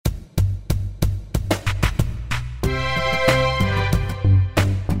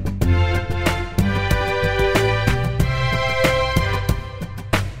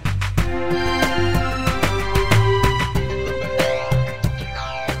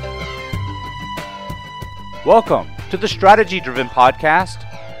Welcome to the Strategy-Driven podcast,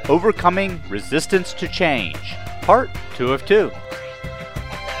 Overcoming Resistance to Change, part 2 of 2.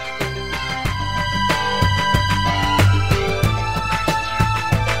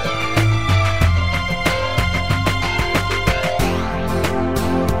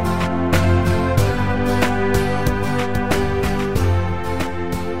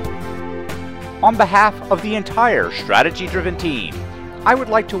 On behalf of the entire Strategy-Driven team, I would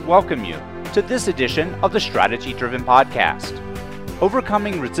like to welcome you to this edition of the Strategy-Driven podcast,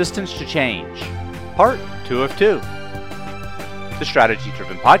 Overcoming Resistance to Change, part 2 of 2. The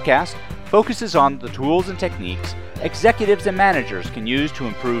Strategy-Driven podcast focuses on the tools and techniques executives and managers can use to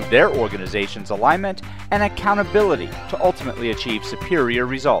improve their organization's alignment and accountability to ultimately achieve superior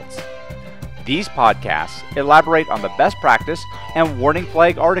results. These podcasts elaborate on the best practice and warning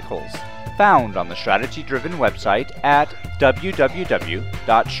flag articles found on the Strategy-Driven website at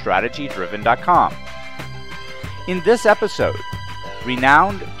www.strategydriven.com. In this episode,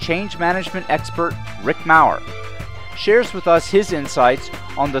 renowned change management expert Rick Maurer shares with us his insights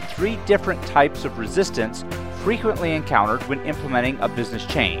on the 3 different types of resistance frequently encountered when implementing a business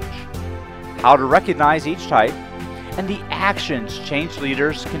change, how to recognize each type, and the actions change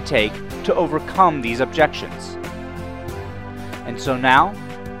leaders can take to overcome these objections. And so now,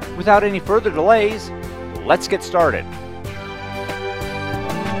 without any further delays, let's get started.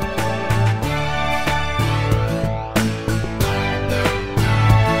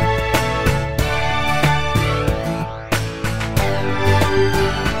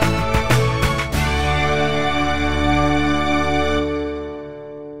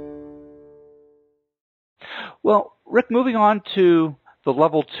 Well, Rick, moving on to the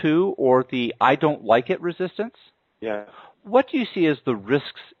level 2 or the I don't like it resistance. Yeah. What do you see as the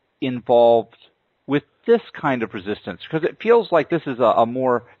risks involved with this kind of resistance? Because it feels like this is a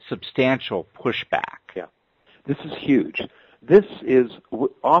more substantial pushback. Yeah. This is huge. This is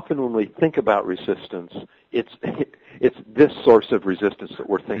often when we think about resistance, it's this source of resistance that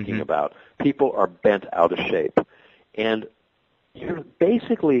we're thinking about. People are bent out of shape. And you're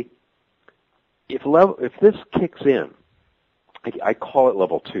basically, if this kicks in, I call it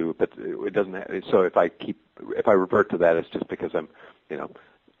level 2, but it doesn't. So if I revert to that, it's just because I'm,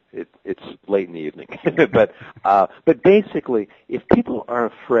 it's late in the evening. but basically, if people are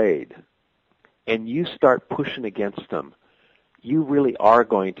afraid, and you start pushing against them, you really are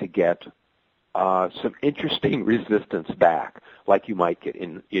going to get some interesting resistance back. Like you might get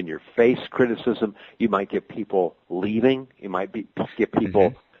in your face criticism, you might get people leaving, you might get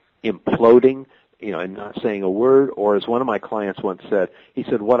people imploding, and not saying a word, or as one of my clients once said, he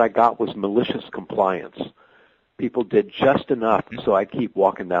said, what I got was malicious compliance. People did just enough so I'd keep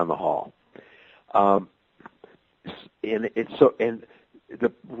walking down the hall. And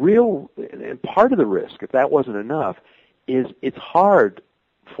the real, and part of the risk, if that wasn't enough, is it's hard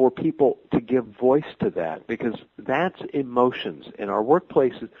for people to give voice to that because that's emotions, and our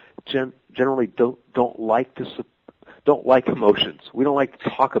workplaces generally don't like emotions. We don't like to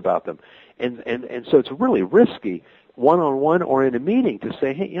talk about them. And so it's really risky, one-on-one or in a meeting, to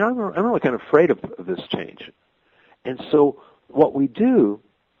say, hey, I'm really kind of afraid of this change. And so what we do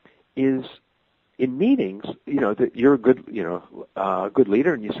is, in meetings, that you're a good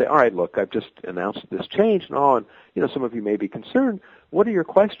leader, and you say, all right, look, I've just announced this change and all, and some of you may be concerned. What are your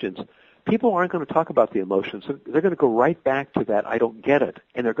questions? People aren't going to talk about the emotions. So they're going to go right back to that I don't get it,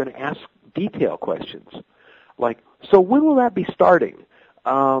 and they're going to ask detail questions. Like, so when will that be starting?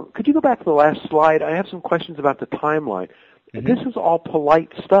 Could you go back to the last slide? I have some questions about the timeline. This is all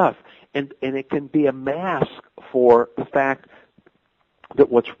polite stuff, and it can be a mask for the fact that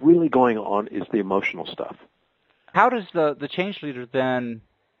what's really going on is the emotional stuff. How does the change leader then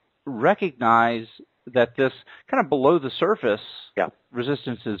recognize that this kind of below the surface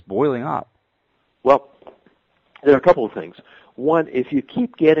resistance is boiling up? Well, there are a couple of things. One, if you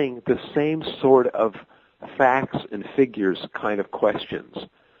keep getting the same sort of facts and figures kind of questions,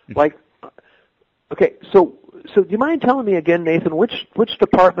 like, okay, so do you mind telling me again, Nathan, which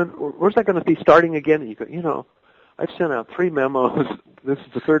department, where's that going to be starting again? And you go, I've sent out 3 memos. This is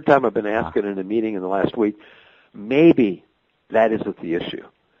the 3rd time I've been asking in a meeting in the last week. Maybe that isn't the issue.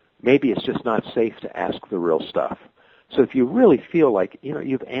 Maybe it's just not safe to ask the real stuff. So if you really feel like,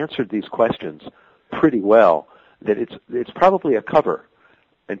 you've answered these questions pretty well, that it's probably a cover,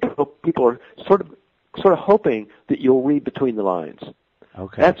 and people are sort of hoping that you'll read between the lines.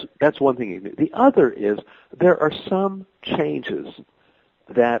 Okay. That's one thing you can do. The other is there are some changes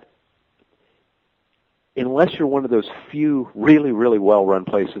that, unless you're one of those few really, really well-run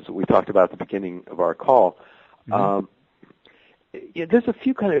places that we talked about at the beginning of our call, there's a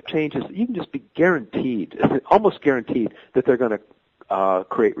few kind of changes that you can just be guaranteed, almost guaranteed, that they're going to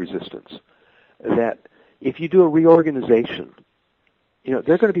create resistance. That if you do a reorganization, there are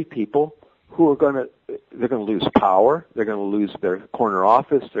going to be people who are going to lose power, they're going to lose their corner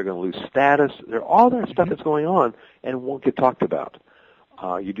office, they're going to lose status, all that stuff that's going on and won't get talked about.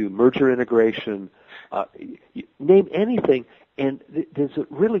 You do merger integration, you name anything, and there's a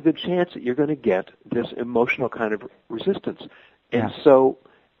really good chance that you're going to get this emotional kind of resistance. And so,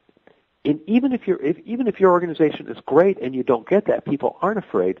 even if your organization is great and you don't get that, people aren't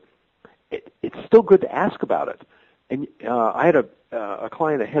afraid. It's still good to ask about it. And I had a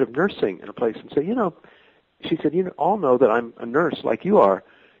client, a head of nursing in a place, and said, she said, all know that I'm a nurse like you are.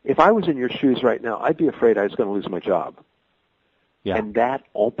 If I was in your shoes right now, I'd be afraid I was going to lose my job. Yeah. And that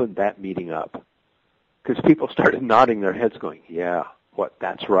opened that meeting up because people started nodding their heads going,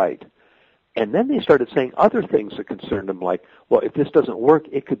 that's right. And then they started saying other things that concerned them, like, well, if this doesn't work,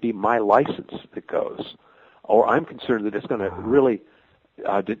 it could be my license that goes. Or I'm concerned that it's going to really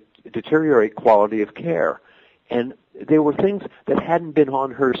deteriorate quality of care. And there were things that hadn't been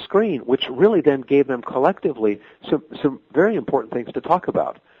on her screen, which really then gave them collectively some very important things to talk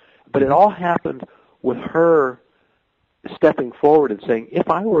about. But it all happened with her stepping forward and saying, if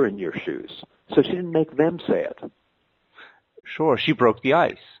I were in your shoes. So she didn't make them say it. Sure, she broke the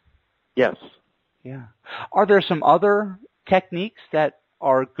ice. Yes. Yeah. Are there some other techniques that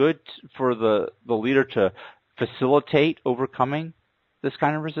are good for the leader to facilitate overcoming this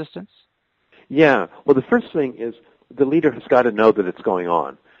kind of resistance? Yeah. Well, the first thing is the leader has got to know that it's going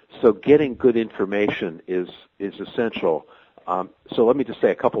on. So getting good information is essential. So let me just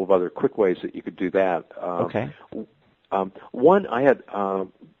say a couple of other quick ways that you could do that. Okay. One,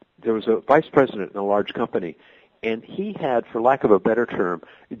 there was a vice president in a large company, and he had, for lack of a better term,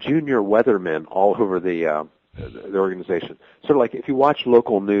 junior weathermen all over the organization. Sort of like if you watch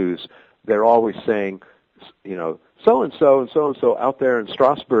local news, they're always saying, so-and-so and so-and-so out there in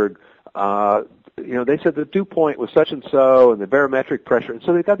Strasbourg, they said the dew point was such and so, and the barometric pressure, and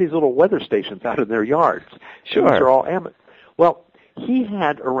so they've got these little weather stations out in their yards. Sure. Which are all Well, he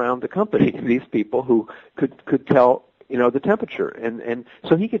had around the company these people who could tell, the temperature, and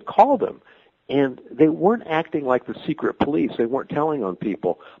so he could call them, and they weren't acting like the secret police. They weren't telling on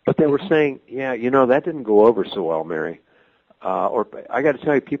people, but they were saying, that didn't go over so well, Mary. Or I got to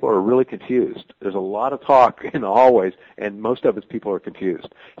tell you, people are really confused. There's a lot of talk in the hallways, and most of us people are confused.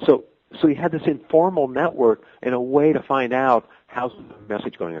 So he had this informal network and a way to find out how's the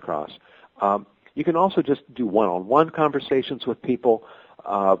message going across. You can also just do one-on-one conversations with people.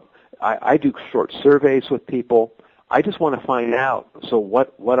 I do short surveys with people. I just want to find out, so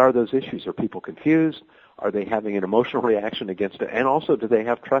what are those issues? Are people confused? Are they having an emotional reaction against it? And also, do they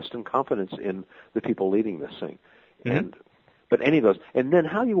have trust and confidence in the people leading this thing? Mm-hmm. But any of those. And then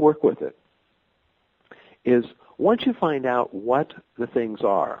how you work with it is once you find out what the things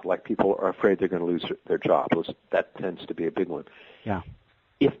are, like people are afraid they're going to lose their job, that tends to be a big one. Yeah.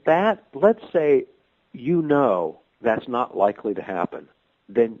 If let's say that's not likely to happen,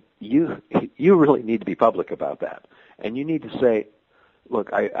 then you really need to be public about that. And you need to say,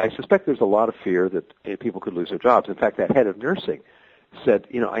 look, I suspect there's a lot of fear that people could lose their jobs. In fact, that head of nursing said,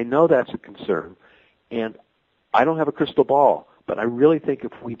 I know that's a concern, and I don't have a crystal ball, but I really think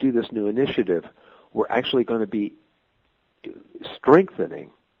if we do this new initiative, we're actually going to be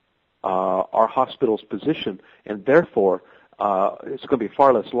strengthening our hospital's position, and therefore it's going to be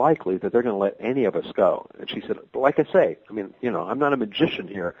far less likely that they're going to let any of us go. And she said, like I say, I'm not a magician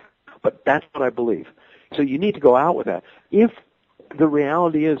here, but that's what I believe. So you need to go out with that. If the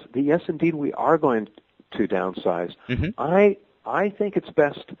reality is that, yes, indeed, we are going to downsize, mm-hmm. I think it's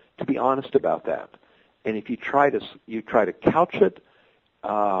best to be honest about that. And if you try to couch it,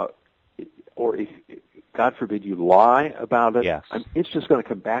 or if, God forbid, you lie about it, yes. It's just going to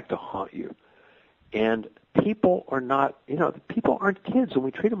come back to haunt you. And people are not, people aren't kids, and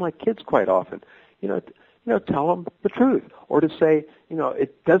we treat them like kids quite often. Tell them the truth, or to say,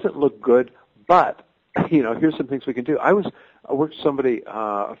 it doesn't look good, but here's some things we can do. I worked with somebody,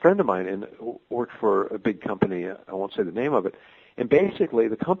 a friend of mine, and worked for a big company. I won't say the name of it. And basically,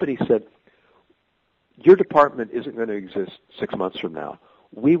 the company said, your department isn't going to exist 6 months from now.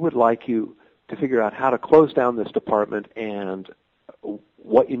 We would like you to figure out how to close down this department and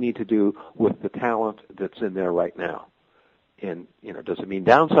what you need to do with the talent that's in there right now. And, does it mean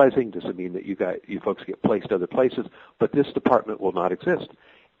downsizing? Does it mean that you folks get placed other places? But this department will not exist.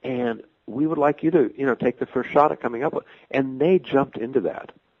 And we would like you to, take the first shot at coming up with. And they jumped into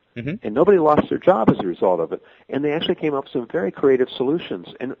that. Mm-hmm. And nobody lost their job as a result of it. And they actually came up with some very creative solutions.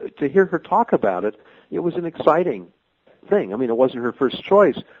 And to hear her talk about it, it was an exciting thing. I mean, it wasn't her first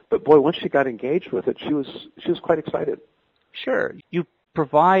choice, but boy, once she got engaged with it, she was quite excited. Sure. You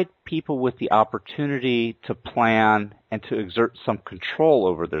provide people with the opportunity to plan and to exert some control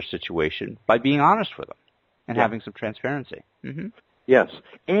over their situation by being honest with them and having some transparency. Mm-hmm. Yes,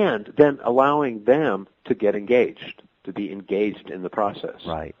 and then allowing them to get engaged, to be engaged in the process.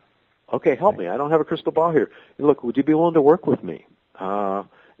 Right. Okay, help me. I don't have a crystal ball here. Look, would you be willing to work with me?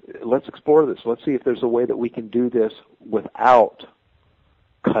 Let's explore this. Let's see if there's a way that we can do this without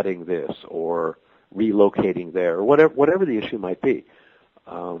cutting this or relocating there or whatever the issue might be.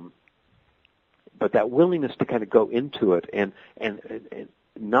 But that willingness to kind of go into it and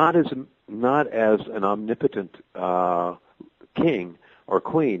not as an omnipotent king or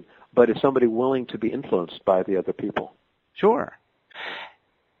queen, but as somebody willing to be influenced by the other people. Sure.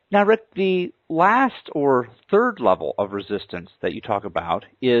 Now, Rick, the last or third level of resistance that you talk about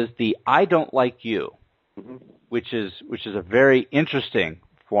is the "I don't like you," mm-hmm. which is a very interesting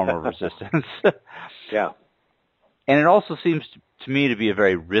form of resistance. Yeah. And it also seems to me to be a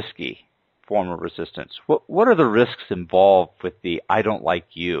very risky form of resistance. What are the risks involved with the "I don't like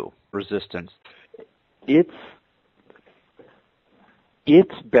you" resistance? It's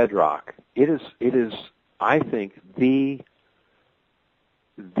bedrock. It is I think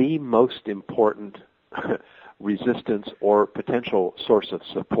the most important resistance or potential source of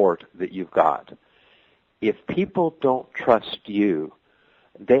support that you've got. If people don't trust you,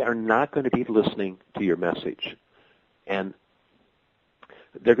 they are not going to be listening to your message. And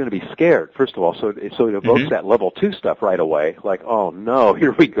they're going to be scared, first of all, so it evokes mm-hmm. that level 2 stuff right away, like, oh no,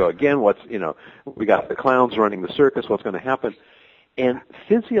 here we go again, we got the clowns running the circus, what's going to happen? And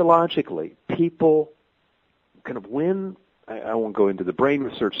physiologically, people kind of I won't go into the brain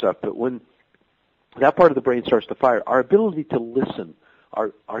research stuff, but when that part of the brain starts to fire, our ability to listen,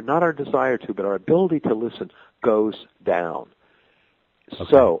 not our desire to, but our ability to listen goes down. Okay.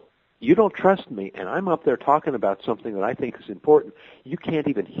 So you don't trust me, and I'm up there talking about something that I think is important. You can't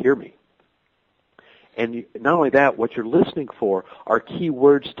even hear me. And not only that, what you're listening for are key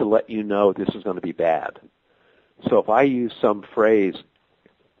words to let you know this is going to be bad. So if I use some phrase,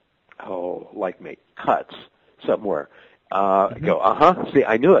 like make cuts somewhere, mm-hmm. go, see,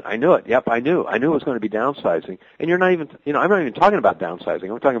 I knew it, yep, I knew it was going to be downsizing. And you're not even, I'm not even talking about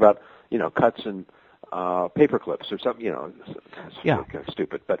downsizing. I'm talking about, cuts and paper clips or something, it's kind of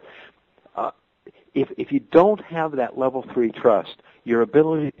stupid. But if you don't have that level 3 trust, your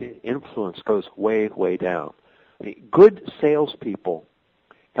ability to influence goes way, way down. I mean, good salespeople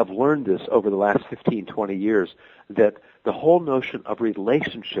have learned this over the last 15, 20 years, that the whole notion of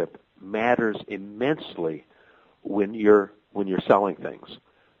relationship matters immensely when you're selling things.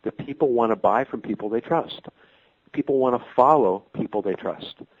 That people want to buy from people they trust. People want to follow people they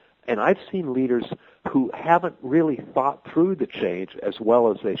trust. And I've seen leaders who haven't really thought through the change as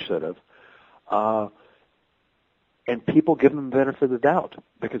well as they should have, and people give them the benefit of the doubt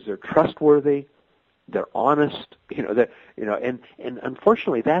because they're trustworthy, they're honest, and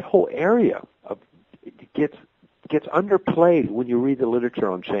unfortunately that whole area gets underplayed when you read the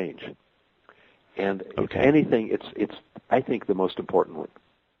literature on change. And if anything, it's I think the most important one.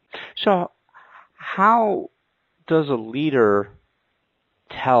 So, how does a leader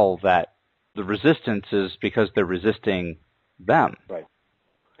tell that the resistance is because they're resisting them? Right.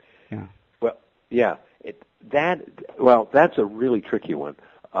 Yeah. Well, yeah. That's a really tricky one.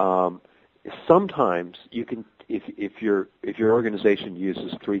 Sometimes you can, if your organization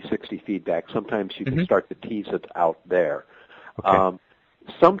uses 360 feedback, sometimes you can mm-hmm. start to tease it out there. Okay.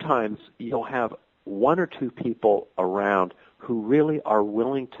 Sometimes you'll have one or two people around who really are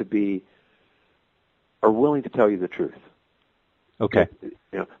willing to tell you the truth. Okay.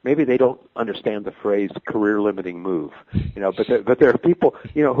 Maybe they don't understand the phrase career limiting move, but there are people,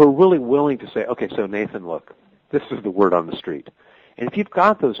 who are really willing to say, okay, so Nathan, look, this is the word on the street. And if you've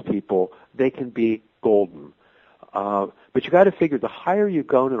got those people, they can be golden. But you got to figure the higher you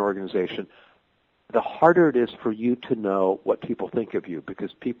go in an organization, the harder it is for you to know what people think of you,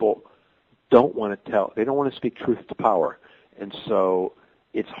 because people don't want to they don't want to speak truth to power. And so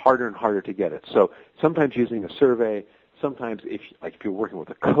it's harder and harder to get it. So sometimes using a survey, sometimes if you're working with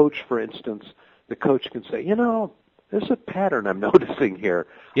a coach, for instance, the coach can say, there's a pattern I'm noticing here.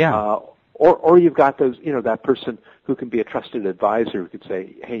 Yeah. Or you've got those, that person who can be a trusted advisor who could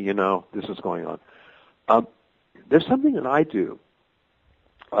say, hey, this is going on. There's something that I do.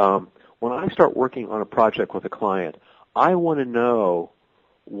 When I start working on a project with a client, I want to know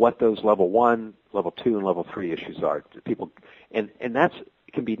what those level 1, level 2, and level 3 issues are. People, and that's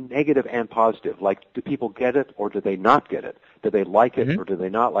can be negative and positive. Like, do people get it or do they not get it? Do they like it or do they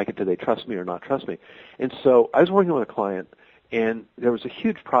not like it? Do they trust me or not trust me? And so I was working with a client, and there was a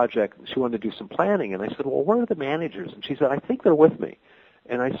huge project. She wanted to do some planning, and I said, well, where are the managers? And she said, I think they're with me.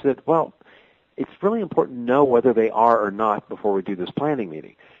 And I said, well, it's really important to know whether they are or not before we do this planning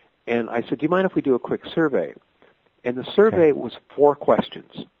meeting. And I said, do you mind if we do a quick survey? And the survey was 4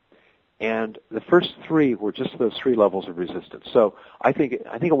 questions. And the first 3 were just those 3 levels of resistance. So I think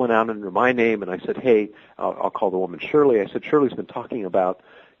it went out under my name, and I said, hey, I'll call the woman Shirley. I said, Shirley's been talking about,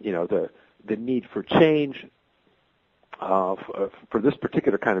 the need for change, for this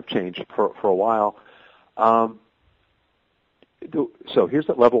particular kind of change for a while. So here's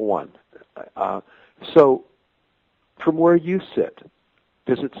at level 1. So from where you sit,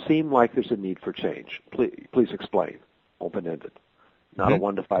 does it seem like there's a need for change? Please explain. Open-ended. Not a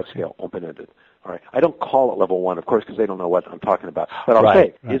 1 to 5 scale, open-ended. All right. I don't call it level 1, of course, because they don't know what I'm talking about. But I'll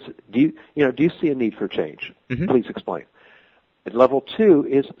say, do you see a need for change? Please explain. And level 2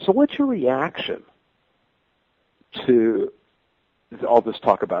 is, so what's your reaction to all this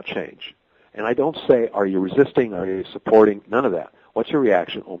talk about change? And I don't say, are you resisting? Are you supporting? None of that. What's your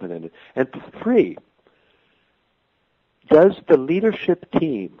reaction? Open-ended. And 3, does the leadership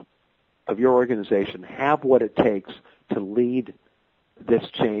team of your organization have what it takes to lead this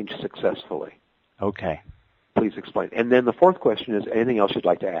change successfully? Okay. Please explain. And then the 4th question is, anything else you'd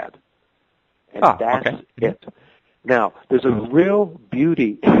like to add? And that's it. Now, there's a real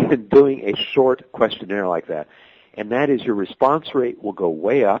beauty in doing a short questionnaire like that, and that is your response rate will go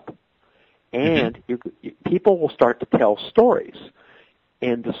way up, and people will start to tell stories.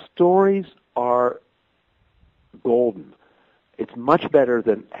 And the stories are golden. It's much better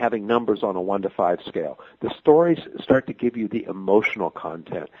than having numbers on a 1 to 5 scale. The stories start to give you the emotional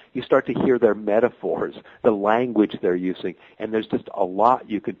content. You start to hear their metaphors, the language they're using, and there's just a lot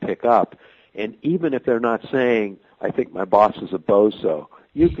you could pick up. And even if they're not saying, I think my boss is a bozo,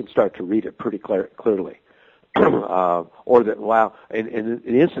 you can start to read it pretty clearly. Or that, wow, in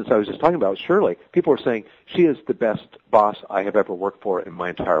the instance I was just talking about, Shirley, people were saying, she is the best boss I have ever worked for in my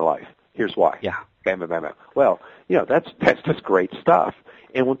entire life. Here's why. Yeah. Bam, bam, bam, bam. Well, that's just great stuff.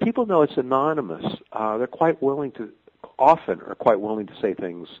 And when people know it's anonymous, they're quite willing to say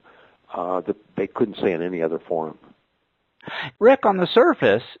things that they couldn't say in any other forum. Rick, on the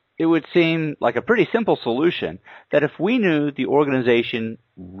surface, it would seem like a pretty simple solution that if we knew the organization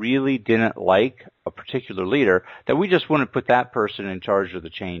really didn't like a particular leader, that we just wouldn't put that person in charge of the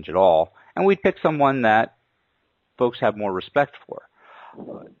change at all, and we'd pick someone that folks have more respect for.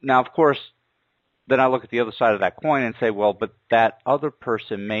 Now, of course, then I look at the other side of that coin and say, well, but that other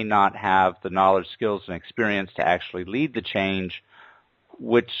person may not have the knowledge, skills, and experience to actually lead the change,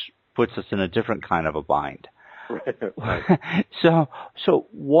 which puts us in a different kind of a bind. Right. So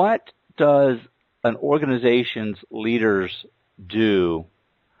what does an organization's leaders do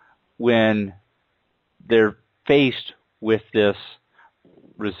when they're faced with this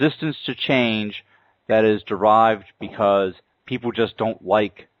resistance to change that is derived because people just don't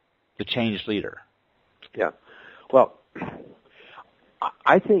like the change leader? Yeah. Well,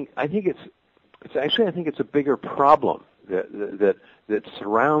 I think it's a bigger problem that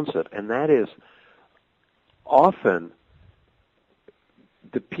surrounds it, and that is often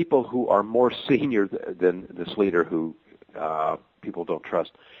the people who are more senior than this leader who people don't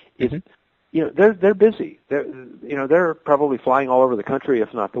trust is they're busy. They're probably flying all over the country,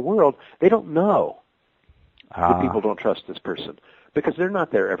 if not the world. They don't know that people don't trust this person because they're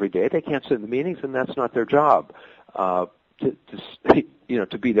not there every day. They can't sit in the meetings, and that's not their job to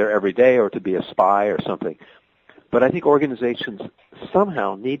be there every day or to be a spy or something. But I think organizations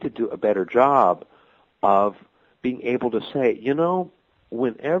somehow need to do a better job of being able to say,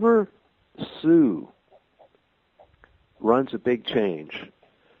 whenever Sue runs a big change,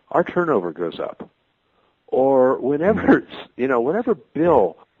 our turnover goes up. Or whenever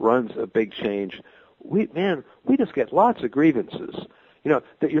Bill runs a big change, we just get lots of grievances.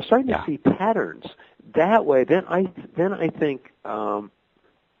 That you're starting to see patterns. That way, then I think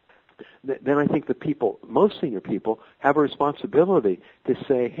the people, most senior people, have a responsibility to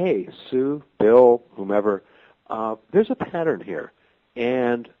say, hey, Sue, Bill, whomever, there's a pattern here.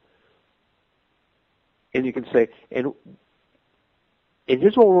 And you can say, and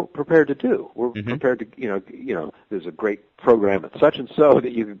here's what we're prepared to do. We're prepared to, there's a great program at such and so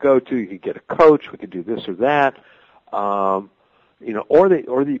that you could go to. You could get a coach. We could do this or that, or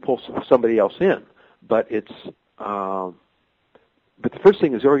you pull somebody else in. But it's, but the first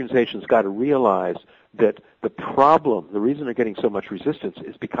thing is the organization's got to realize that the problem, the reason they're getting so much resistance,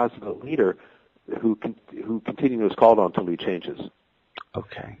 is because of the leader who continually is called on to lead changes.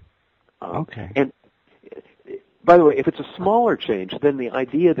 Okay. And by the way, if it's a smaller change, then the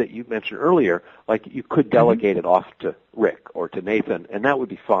idea that you mentioned earlier, like you could delegate it off to Rick or to Nathan, and that would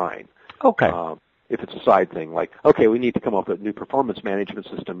be fine. Okay. If it's a side thing, like, okay, we need to come up with a new performance management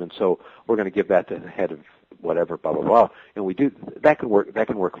system, and so we're going to give that to the head of whatever, blah, blah, blah, and we do, that can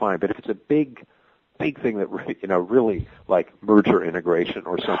work fine. But if it's a big thing that, really like merger integration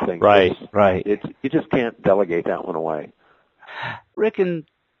or something, right. You just can't delegate that one away. Rick, in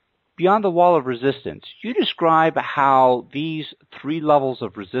Beyond the Wall of Resistance, you describe how these 3 levels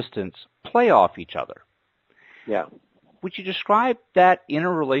of resistance play off each other. Yeah. Would you describe that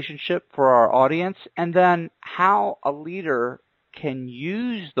inner relationship for our audience, and then how a leader can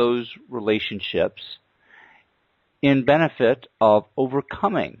use those relationships in benefit of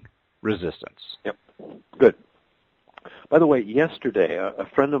overcoming resistance? Yep. Good. By the way, yesterday, a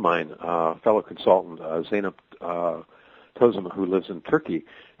friend of mine, a fellow consultant, Zeynep Tozema, who lives in Turkey,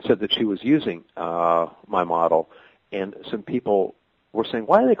 said that she was using my model, and some people were saying,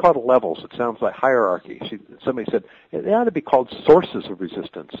 why do they call it levels? It sounds like hierarchy. Somebody said, they ought to be called sources of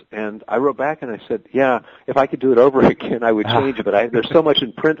resistance. And I wrote back and I said, yeah, if I could do it over again, I would change it, but there's so much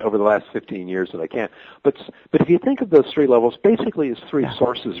in print over the last 15 years that I can't. But if you think of those 3 levels, basically it's 3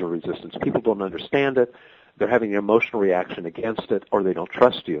 sources of resistance. People don't understand it, they're having an emotional reaction against it, or they don't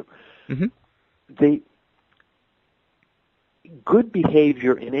trust you. The good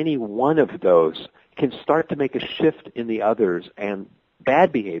behavior in any one of those can start to make a shift in the others, and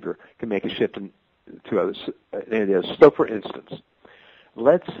bad behavior can make a shift to others. So, for instance,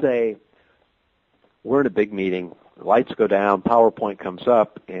 let's say we're in a big meeting, the lights go down, PowerPoint comes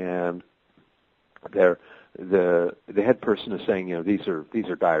up, and the head person is saying, these are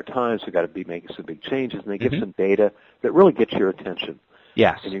dire times, we've got to be making some big changes, and they give some data that really gets your attention.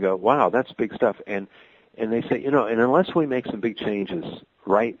 Yes. And you go, wow, that's big stuff. And they say, and unless we make some big changes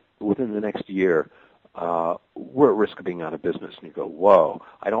right within the next year, we're at risk of being out of business. And you go, whoa,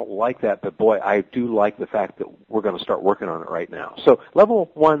 I don't like that, but boy, I do like the fact that we're going to start working on it right now. So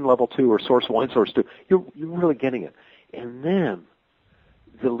level 1, level 2, or source 1, source 2, you're really getting it. And then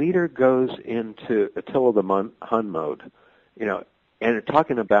the leader goes into Attila the Hun mode, and they're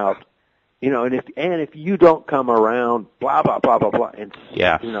talking about, and if you don't come around, blah, blah, blah, blah, blah, and,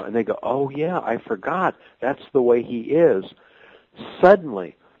 and they go, oh yeah, I forgot, that's the way he is.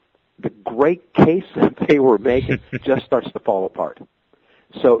 Suddenly, the great case that they were making just starts to fall apart.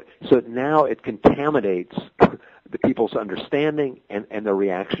 So now it contaminates the people's understanding and their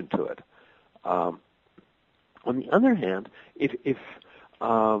reaction to it. On the other hand, if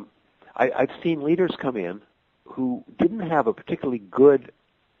I've seen leaders come in who didn't have a particularly good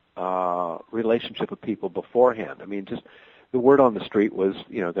relationship with people beforehand. I mean, just the word on the street was,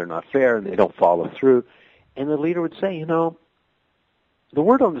 they're not fair and they don't follow through. And the leader would say, the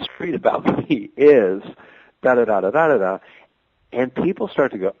word on the street about me is da-da-da-da-da-da-da. And people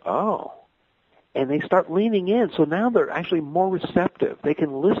start to go, oh. And they start leaning in. So now they're actually more receptive. They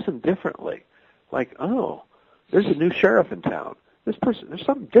can listen differently. Like, oh, there's a new sheriff in town. This person, there's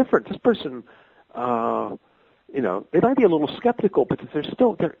something different. This person, they might be a little skeptical, but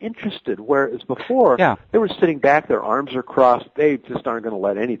they're interested. Whereas before, they were sitting back, their arms are crossed. They just aren't going to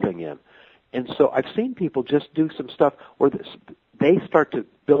let anything in. And so I've seen people just do some stuff where they start to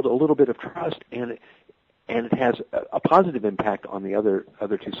build a little bit of trust, and it has a positive impact on the other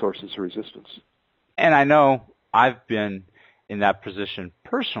 2 sources of resistance. And I know I've been in that position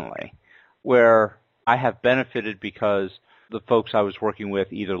personally, where I have benefited because the folks I was working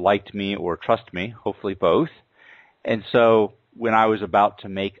with either liked me or trust me, hopefully both. And so when I was about to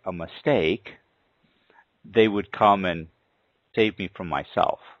make a mistake, they would come and save me from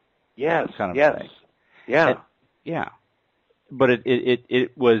myself. Yes, kind of yes, thing. yeah, yeah. But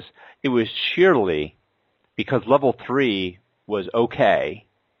it was sheerly because level 3 was okay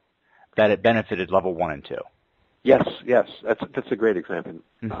that it benefited level 1 and 2. Yes, that's a great example.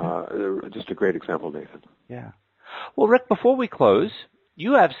 Just a great example, Nathan. Yeah. Well, Rick, before we close,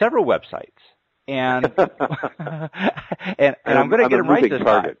 you have several websites, and I'm going to get them right this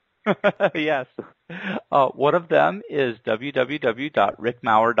time. Yes. One of them is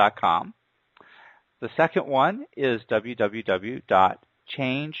www.rickmaurer.com. The second one is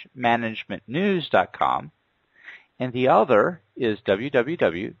www.changemanagementnews.com. And the other is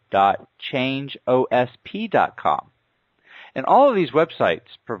www.changeosp.com. And all of these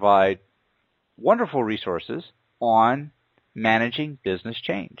websites provide wonderful resources on managing business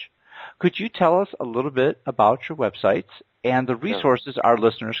change. Could you tell us a little bit about your websites and the resources our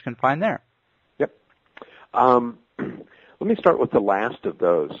listeners can find there? Yep. Let me start with the last of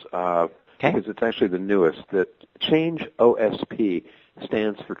those, because it's actually the newest. That Change OSP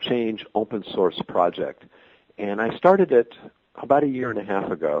stands for Change Open Source Project. And I started it about 1.5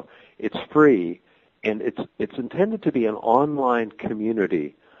 years ago. It's free, and it's intended to be an online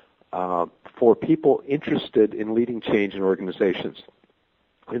community for people interested in leading change in organizations.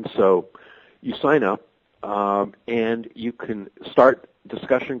 And so you sign up, and you can start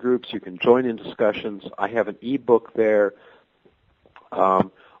discussion groups. You can join in discussions. I have an ebook there.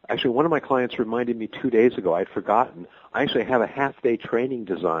 Actually, one of my clients reminded me 2 days ago. I'd forgotten. I actually have a half-day training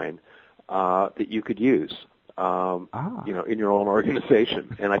design that you could use, in your own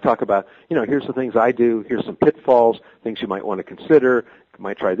organization. And I talk about, here's the things I do. Here's some pitfalls, things you might want to consider.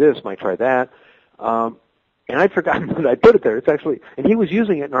 Might try this, might try that. And I'd forgotten that I put it there. It's actually, and he was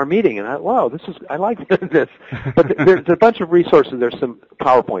using it in our meeting, and I like this. But there's a bunch of resources. There's some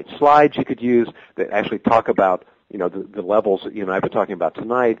PowerPoint slides you could use that actually talk about, the levels that you and I have been talking about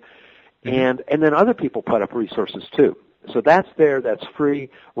tonight. And then other people put up resources too. So that's there. That's free.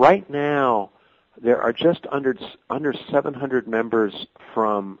 Right now, there are just under 700 members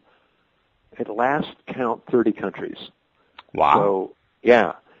from, at last count, 30 countries. Wow. So,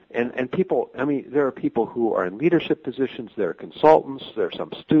 yeah. And people, there are people who are in leadership positions, there are consultants, there are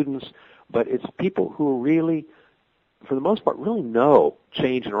some students, but it's people who really, for the most part, really know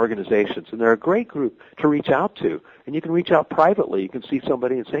change in organizations. And they're a great group to reach out to. And you can reach out privately. You can see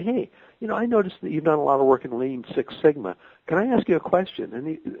somebody and say, hey, I noticed that you've done a lot of work in Lean Six Sigma. Can I ask you a question?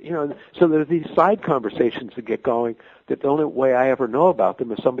 And, so there's these side conversations that get going that the only way I ever know about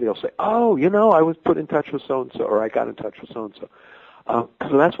them is somebody will say, oh, I was put in touch with so-and-so, or I got in touch with so-and-so. So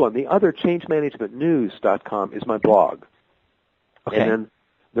that's one. The other, changemanagementnews.com, is my blog. Okay. And then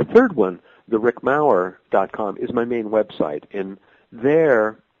the third one, the rickmaurer.com, is my main website. And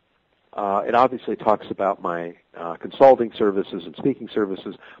there, it obviously talks about my consulting services and speaking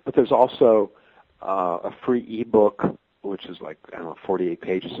services, but there's also a free ebook, which is 48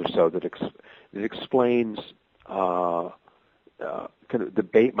 pages or so, that explains kind of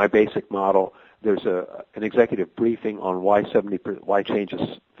my basic model. There's an executive briefing on why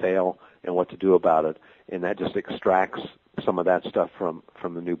changes fail and what to do about it, and that just extracts some of that stuff from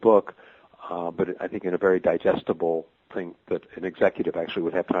the new book, but I think in a very digestible thing that an executive actually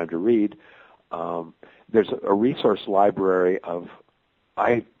would have time to read. There's a resource library of,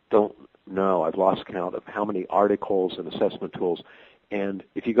 I don't know, I've lost count of how many articles and assessment tools, and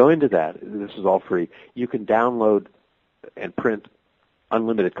if you go into that, this is all free, you can download and print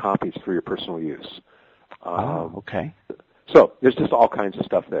unlimited copies for your personal use. Okay. So there's just all kinds of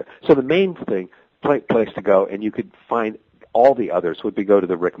stuff there. So the main thing, place to go, and you could find all the others, would be go to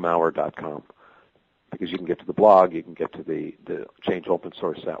the rickmaurer.com, because you can get to the blog, you can get to the Change Open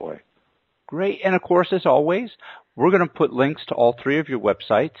Source that way. Great. And of course, as always, we're going to put links to all three of your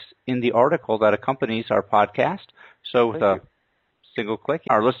websites in the article that accompanies our podcast. So with a single click,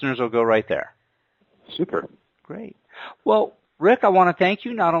 our listeners will go right there. Super. Great. Well, Rick, I want to thank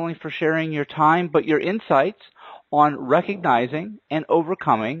you not only for sharing your time, but your insights on recognizing and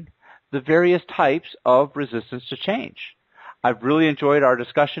overcoming the various types of resistance to change. I've really enjoyed our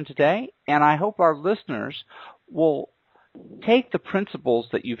discussion today, and I hope our listeners will take the principles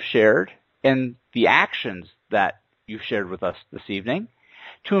that you've shared and the actions that you've shared with us this evening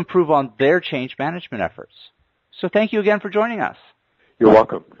to improve on their change management efforts. So thank you again for joining us. You're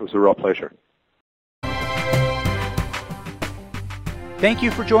welcome. It was a real pleasure. Thank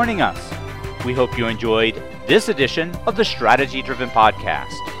you for joining us. We hope you enjoyed this edition of the Strategy Driven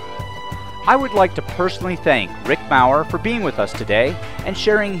Podcast. I would like to personally thank Rick Maurer for being with us today and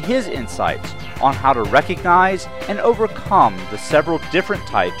sharing his insights on how to recognize and overcome the several different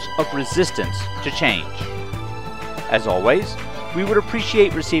types of resistance to change. As always, we would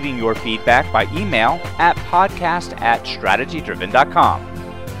appreciate receiving your feedback by email at podcast@strategydriven.com.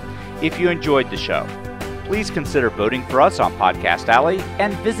 If you enjoyed the show, please consider voting for us on Podcast Alley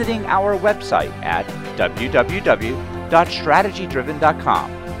and visiting our website at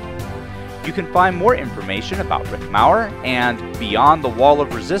www.strategydriven.com. You can find more information about Rick Maurer and Beyond the Wall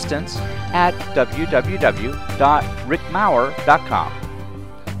of Resistance at www.rickmaurer.com.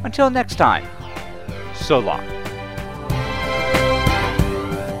 Until next time, so long.